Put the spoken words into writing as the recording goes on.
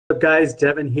What's up, guys?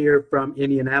 Devin here from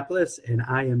Indianapolis, and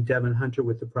I am Devin Hunter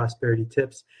with the Prosperity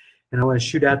Tips. And I want to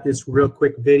shoot out this real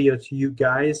quick video to you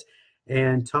guys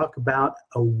and talk about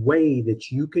a way that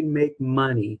you can make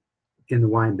money in the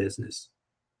wine business.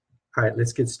 All right,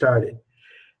 let's get started.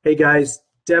 Hey guys,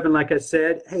 Devin, like I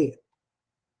said, hey,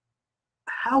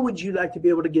 how would you like to be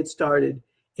able to get started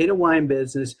in a wine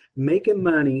business making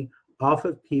money off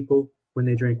of people when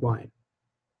they drink wine?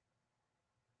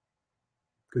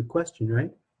 Good question,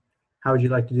 right? How would you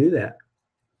like to do that?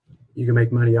 You can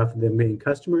make money off of them being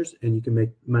customers, and you can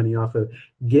make money off of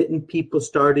getting people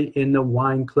started in the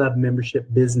wine club membership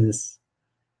business.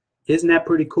 Isn't that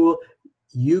pretty cool?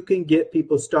 You can get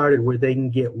people started where they can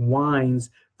get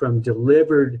wines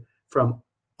delivered from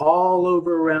all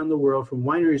over around the world, from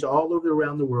wineries all over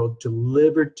around the world,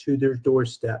 delivered to their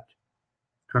doorstep.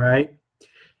 All right?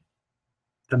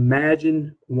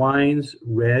 Imagine wines,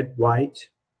 red, white,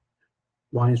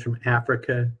 wines from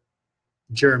Africa,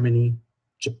 Germany,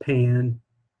 Japan,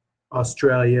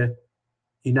 Australia,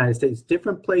 United States,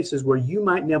 different places where you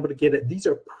might be able to get it. These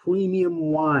are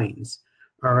premium wines,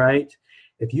 all right?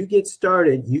 If you get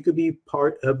started, you could be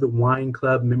part of the wine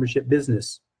club membership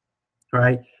business, all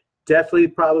right? Definitely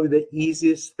probably the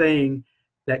easiest thing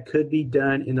that could be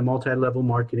done in the multi-level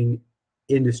marketing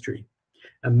industry.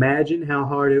 Imagine how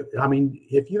hard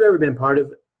if you've ever been part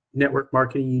of network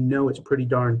marketing, you know it's pretty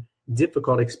darn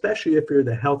difficult, especially if you're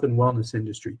the health and wellness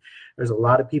industry. There's a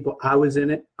lot of people. I was in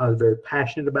it. I was very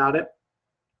passionate about it.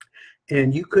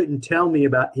 And you couldn't tell me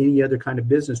about any other kind of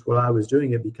business while I was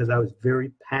doing it because I was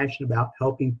very passionate about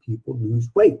helping people lose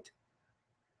weight.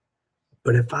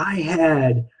 But if I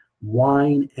had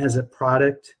wine as a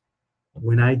product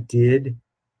when I did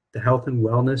the health and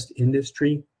wellness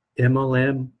industry,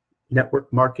 MLM,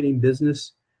 network marketing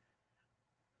business,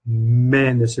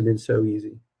 man, this would have been so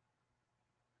easy.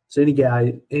 So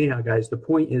anyhow, guys, the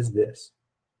point is this.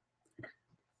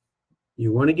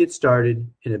 You want to get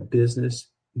started in a business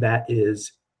that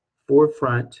is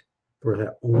forefront for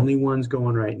the only ones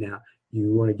going right now.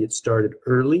 You want to get started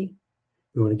early.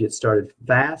 You want to get started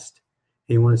fast.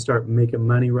 And you want to start making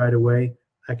money right away.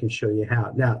 I can show you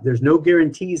how. Now, there's no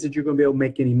guarantees that you're going to be able to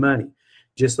make any money.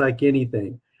 Just like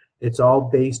anything. It's all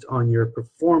based on your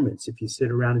performance. If you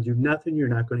sit around and do nothing, you're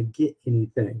not going to get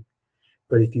anything.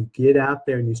 But if you get out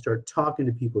there and you start talking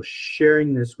to people,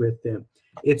 sharing this with them,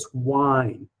 it's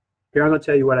wine. Here, I'm going to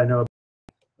tell you what I know.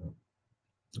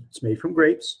 It's made from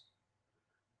grapes.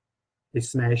 They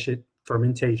smash it,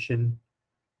 fermentation.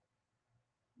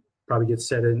 Probably gets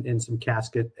set in some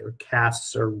casket or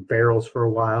casks or barrels for a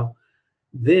while.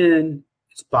 Then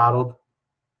it's bottled,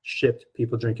 shipped,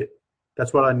 people drink it.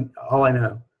 That's all I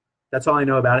know. That's all I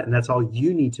know about it, and that's all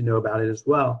you need to know about it as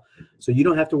well. So you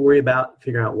don't have to worry about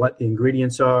figuring out what the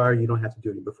ingredients are. You don't have to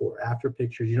do any before or after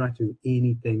pictures. You don't have to do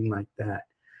anything like that.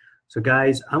 So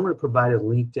guys, I'm going to provide a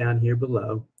link down here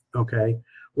below, okay?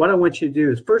 What I want you to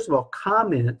do is, first of all,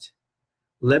 comment.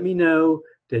 Let me know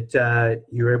that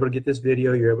you were able to get this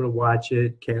video, you're able to watch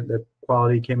it, the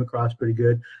quality came across pretty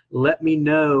good. Let me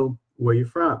know where you're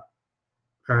from,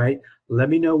 all right? Let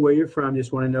me know where you're from.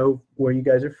 Just want to know where you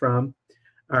guys are from.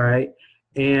 All right,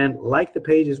 and like the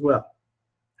page as well.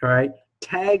 All right,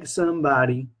 tag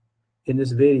somebody in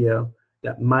this video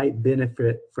that might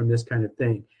benefit from this kind of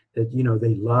thing. That, you know,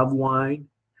 they love wine,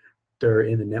 they're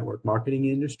in the network marketing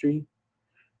industry,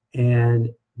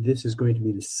 and this is going to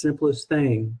be the simplest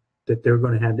thing that they're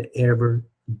going to have to ever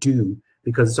do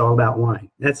because it's all about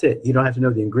wine. That's it. You don't have to know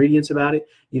the ingredients about it.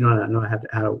 You don't know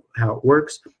how it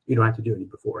works. You don't have to do any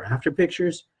before or after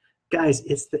pictures. Guys,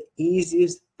 it's the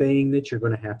easiest thing that you're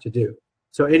going to have to do.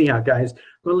 So anyhow, guys, I'm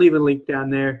going to leave a link down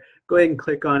there. Go ahead and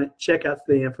click on it. Check out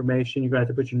the information. You're going to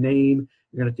have to put your name.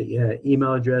 You're going to have to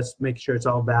email address. Make sure it's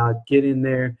all valid. Get in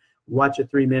there. Watch a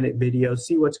 3-minute video.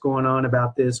 See what's going on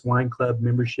about this wine club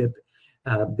membership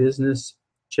business.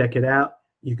 Check it out.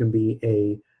 You can be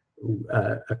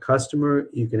a customer.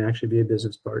 You can actually be a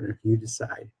business partner. You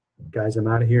decide. Guys, I'm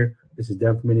out of here. This is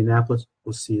Devin from Indianapolis.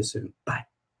 We'll see you soon. Bye.